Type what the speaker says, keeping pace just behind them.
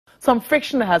some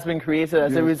friction has been created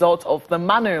as a result of the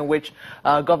manner in which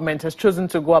government has chosen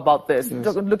to go about this.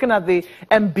 Looking at the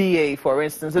MBA, for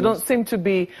instance, they don't seem to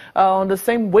be on the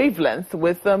same wavelength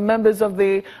with members of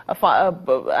the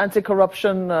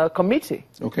anti-corruption committee.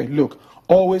 Okay, look,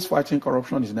 always fighting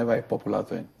corruption is never a popular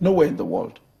thing. Nowhere in the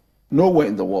world. Nowhere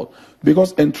in the world.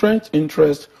 Because entrenched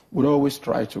interest would always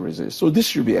try to resist. So this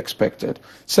should be expected.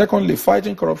 Secondly,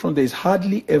 fighting corruption, there is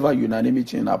hardly ever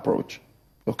unanimity in approach.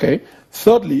 Okay?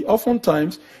 Thirdly,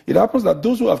 oftentimes, it happens that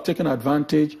those who have taken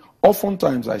advantage,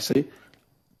 oftentimes, I say,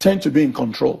 tend to be in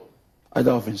control,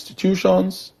 either of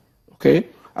institutions, okay,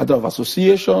 either of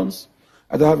associations,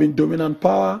 either having dominant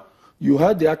power. You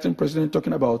heard the acting president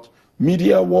talking about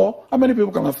media war. How many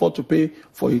people can afford to pay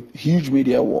for a huge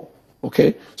media war?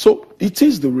 Okay, so it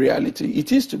is the reality.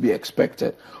 It is to be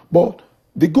expected. But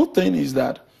the good thing is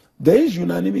that there is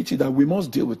unanimity that we must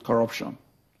deal with corruption.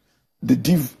 The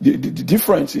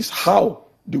difference is how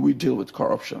do we deal with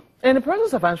corruption. In the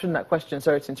process of answering that question,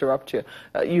 sorry to interrupt you,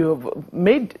 you have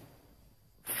made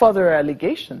further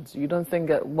allegations. You don't think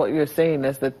that what you're saying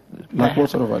is that... Like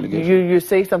what sort of allegations? You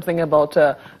say something about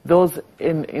those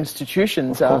in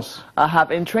institutions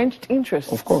have entrenched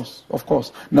interests. Of course, of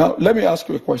course. Now, let me ask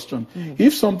you a question.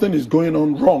 If something is going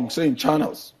on wrong, say in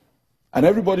channels, and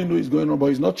everybody knows it's going on, but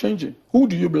it's not changing, who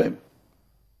do you blame?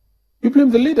 You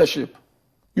blame the leadership.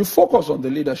 You focus on the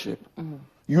leadership.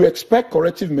 You expect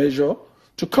corrective measure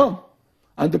to come.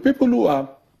 And the people who are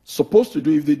supposed to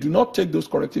do, if they do not take those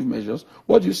corrective measures,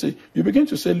 what do you say? You begin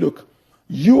to say, look,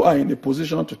 you are in a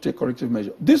position to take corrective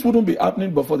measures. This wouldn't be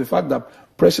happening but for the fact that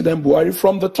President Buhari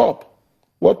from the top,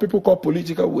 what people call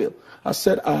political will, has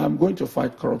said, I am going to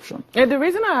fight corruption. And the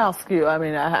reason I ask you, I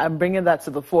mean, I'm bringing that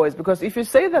to the fore, is because if you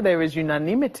say that there is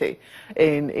unanimity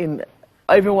in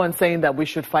everyone saying that we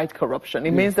should fight corruption,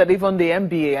 it means that even the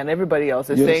MBA and everybody else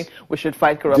is saying we should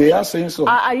fight corruption. They are saying so.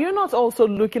 Are you not also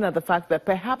looking at the fact that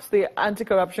perhaps the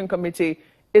anti-corruption committee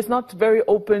is not very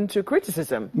open to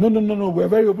criticism? No. We're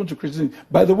very open to criticism.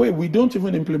 By the way, we don't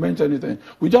even implement anything.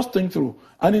 We just think through.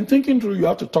 And in thinking through, you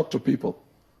have to talk to people.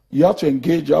 You have to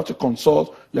engage, you have to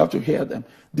consult, you have to hear them.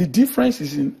 The difference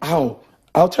is in how.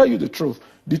 I'll tell you the truth.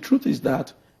 The truth is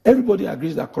that everybody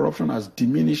agrees that corruption has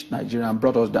diminished Nigeria and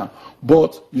brought us down.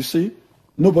 But, you see,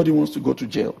 nobody wants to go to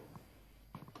jail.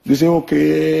 They say,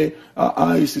 okay,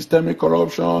 it's systemic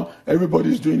corruption,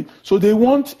 everybody's doing it. So they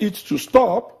want it to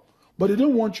stop, but they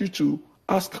don't want you to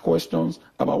ask questions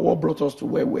about what brought us to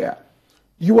where we are.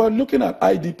 You are looking at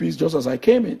IDPs just as I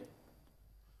came in.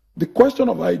 The question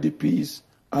of IDPs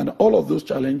and all of those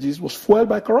challenges was fueled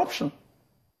by corruption,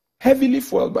 heavily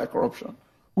fueled by corruption.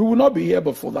 We will not be here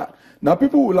but for that. Now,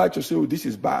 people would like to say, oh, this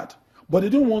is bad. But they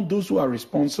don't want those who are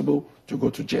responsible to go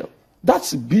to jail.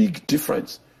 That's a big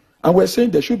difference. And we're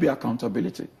saying there should be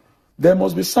accountability. There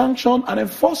must be sanction and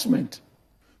enforcement.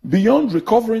 Beyond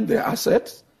recovering their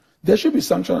assets, there should be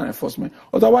sanction and enforcement.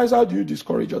 Otherwise, how do you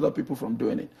discourage other people from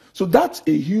doing it? So that's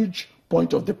a huge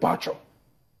point of departure.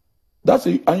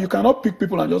 And you cannot pick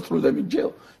people and just throw them in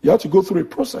jail. You have to go through a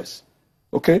process.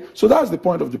 Okay? So that's the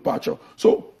point of departure.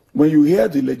 So when you hear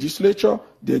the legislature,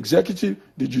 the executive,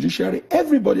 the judiciary,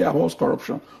 everybody abhors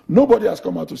corruption. Nobody has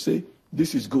come out to say,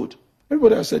 this is good.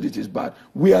 Everybody has said it is bad.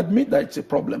 We admit that it's a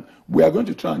problem. We are going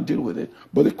to try and deal with it.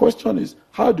 But the question is,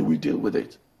 how do we deal with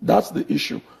it? That's the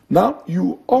issue. Now,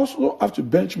 you also have to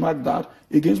benchmark that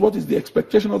against what is the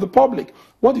expectation of the public.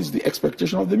 What is the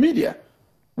expectation of the media?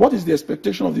 What is the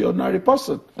expectation of the ordinary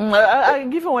person? I'll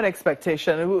give you one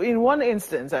expectation. In one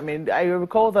instance, I mean, I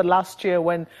recall that last year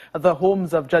when the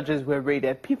homes of judges were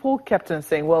raided, people kept on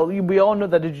saying, well, we all know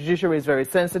that the judiciary is very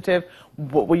sensitive,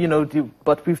 but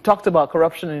we've talked about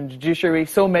corruption in the judiciary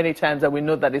so many times that we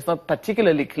know that it's not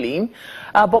particularly clean.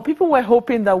 But people were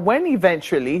hoping that when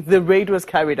eventually the raid was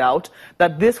carried out,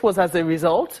 that this was as a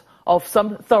result of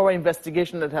some thorough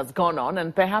investigation that has gone on,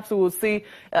 and perhaps we will see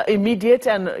immediate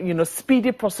and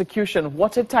speedy prosecution,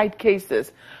 watertight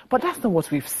cases. But that's not what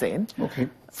we've seen. Okay.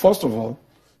 First of all,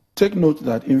 take note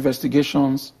that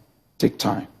investigations take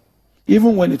time.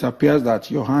 Even when it appears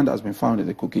that your hand has been found in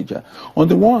the cookie jar. On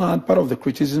the one hand, part of the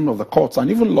criticism of the courts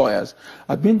and even lawyers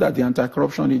has been that the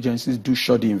anti-corruption agencies do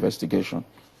shoddy investigation.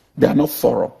 They are not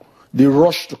thorough. They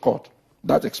rush to court.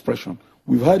 That expression.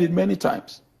 We've heard it many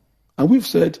times. And we've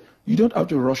said, you don't have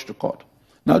to rush to court.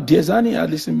 Now, Diezani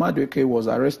Alison Madueke was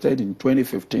arrested in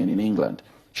 2015 in England.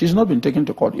 She's not been taken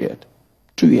to court yet.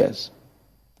 2 years.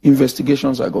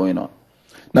 Investigations are going on.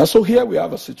 Now, so here we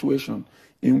have a situation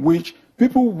in which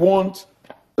people want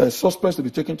suspects to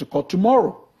be taken to court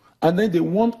tomorrow. And then they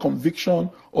want conviction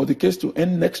or the case to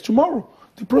end next tomorrow.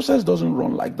 The process doesn't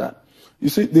run like that. You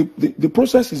see, the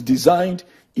process is designed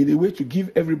in a way to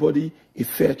give everybody a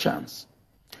fair chance.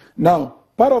 Now,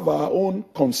 part of our own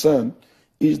concern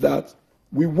is that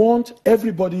we want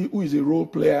everybody who is a role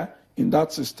player in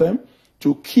that system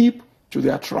to keep to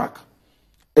their track,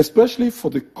 especially for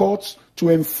the courts to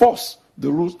enforce the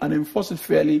rules and enforce it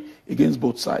fairly against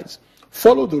both sides.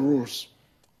 Follow the rules.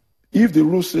 If the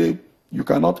rules say you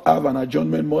cannot have an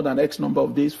adjournment more than X number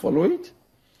of days, follow it.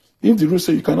 If the rules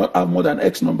say you cannot have more than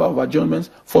X number of adjournments,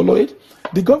 follow it.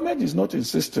 The government is not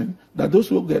insisting that those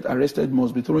who get arrested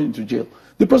must be thrown into jail.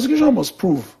 The prosecution must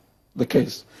prove the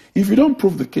case. If you don't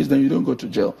prove the case, then you don't go to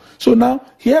jail. So now,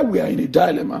 here we are in a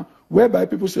dilemma whereby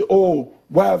people say, oh,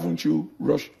 why haven't you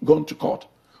gone to court?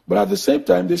 But at the same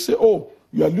time, they say, oh,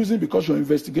 you are losing because your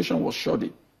investigation was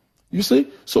shoddy. You see?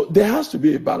 So there has to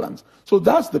be a balance. So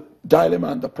that's the dilemma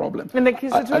and the problem. And it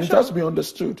has to be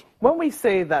understood. When we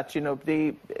say that,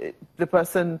 the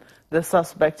person, the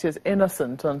suspect is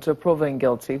innocent until proven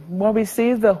guilty, when we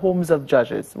see the homes of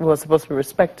judges, who are supposed to be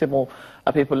respectable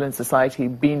people in society,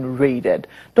 being raided,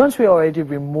 don't we already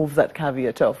remove that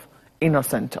caveat of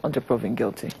innocent until proven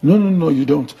guilty? No, you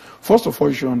don't. First of all,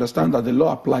 you should understand that the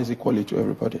law applies equally to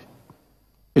everybody.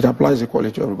 It applies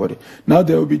equally to everybody. Now,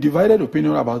 there will be divided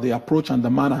opinion about the approach and the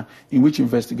manner in which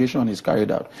investigation is carried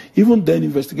out. Even then,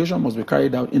 investigation must be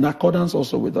carried out in accordance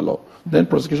also with the law. Then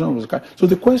prosecution must be carried out. So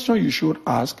the question you should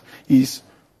ask is,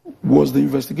 was the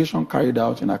investigation carried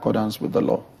out in accordance with the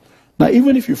law? Now,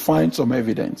 even if you find some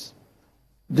evidence,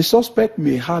 the suspect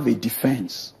may have a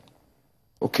defense,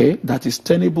 okay, that is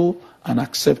tenable and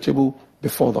acceptable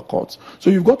before the courts. So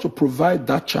you've got to provide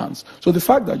that chance. So the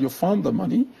fact that you found the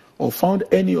money or found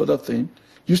any other thing,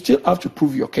 you still have to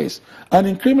prove your case. And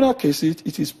in criminal cases,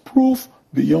 it is proof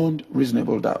beyond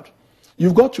reasonable doubt.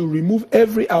 You've got to remove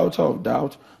every iota of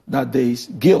doubt that there is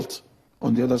guilt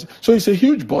on the other side. So it's a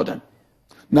huge burden.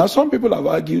 Now, some people have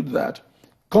argued that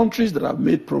countries that have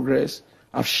made progress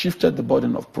have shifted the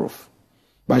burden of proof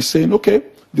by saying, okay,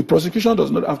 the prosecution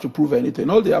does not have to prove anything.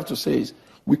 All they have to say is,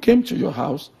 we came to your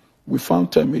house, we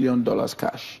found $10 million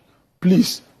cash.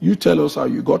 Please, you tell us how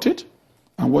you got it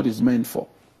and what it's meant for.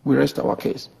 We rest our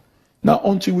case. Now,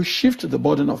 until we shift the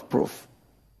burden of proof,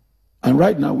 and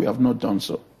right now we have not done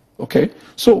so, okay?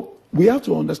 So we have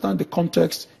to understand the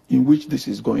context in which this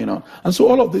is going on. And so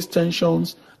all of these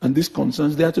tensions and these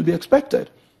concerns, they are to be expected,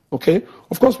 okay?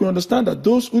 Of course, we understand that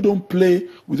those who don't play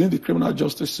within the criminal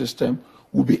justice system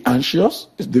will be anxious,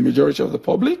 it's the majority of the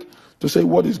public, to say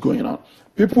what is going on.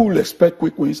 People will expect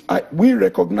quick wins. We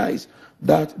recognize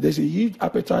that there's a huge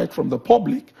appetite from the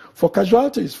public for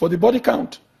casualties, for the body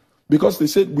count, because they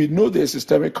said we know there's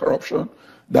systemic corruption,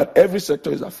 that every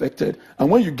sector is affected, and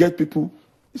when you get people,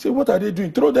 you say, what are they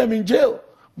doing? Throw them in jail.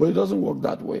 But it doesn't work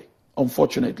that way,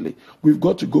 unfortunately. We've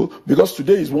got to go, because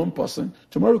today is one person,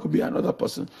 tomorrow it could be another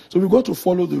person. So we've got to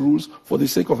follow the rules for the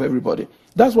sake of everybody.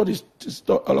 That's what it's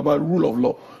all about, rule of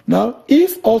law. Now,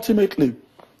 if ultimately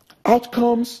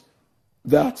outcomes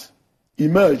that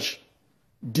emerge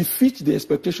defeat the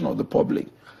expectation of the public,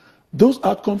 those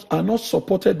outcomes are not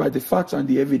supported by the facts and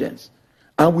the evidence,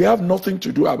 and we have nothing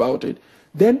to do about it,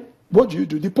 then what do?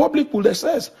 The public will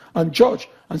assess and judge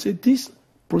and say this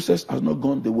process has not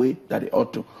gone the way that it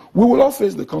ought to. We will all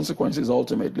face the consequences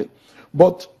ultimately.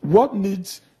 But what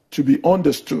needs to be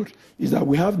understood is that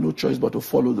we have no choice but to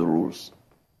follow the rules.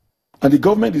 And the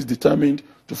government is determined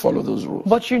to follow those rules.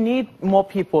 But you need more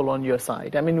people on your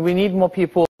side. I mean, we need more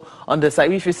people on the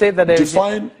side. If you say that there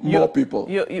define more people.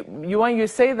 When you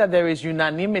say that there is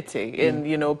unanimity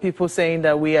in people saying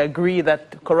that we agree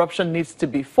that corruption needs to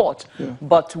be fought,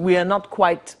 but we are not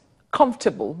quite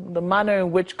comfortable the manner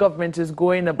in which government is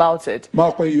going about it.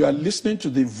 Marco, you are listening to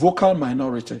the vocal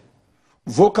minority,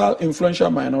 vocal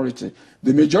influential minority.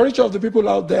 The majority of the people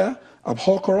out there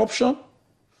abhor corruption,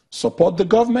 support the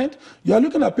government. You are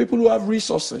looking at people who have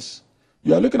resources.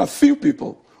 You are looking at few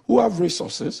people who have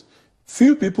resources,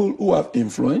 few people who have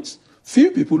influence,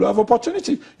 few people who have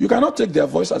opportunity. You cannot take their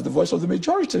voice as the voice of the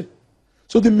majority.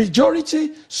 So the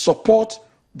majority support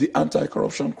the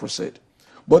anti-corruption crusade.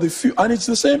 But the few, and it's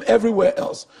the same everywhere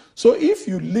else. So if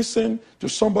you listen to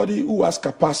somebody who has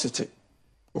capacity,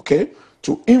 okay,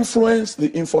 to influence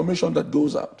the information that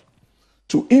goes out,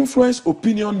 to influence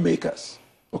opinion makers,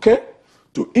 okay,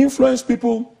 to influence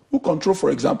people who control, for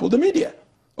example, the media,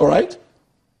 all right?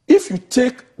 If you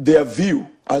take their view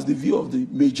as the view of the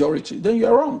majority, then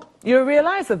you're wrong. You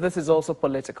realize that this is also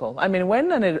political. I mean,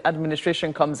 when an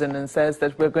administration comes in and says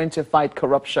that we're going to fight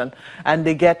corruption, and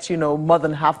they get, more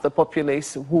than half the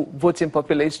populace, voting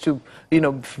populace, to,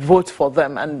 vote for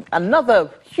them, and another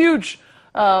huge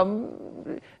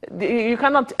you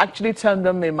cannot actually term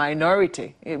them a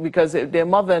minority, because they're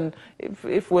more than,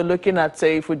 if we're looking at,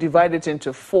 say, if we divide it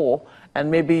into 4, and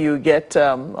maybe you get,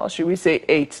 or should we say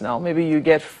 8 now, maybe you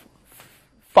get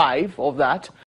 5 of that,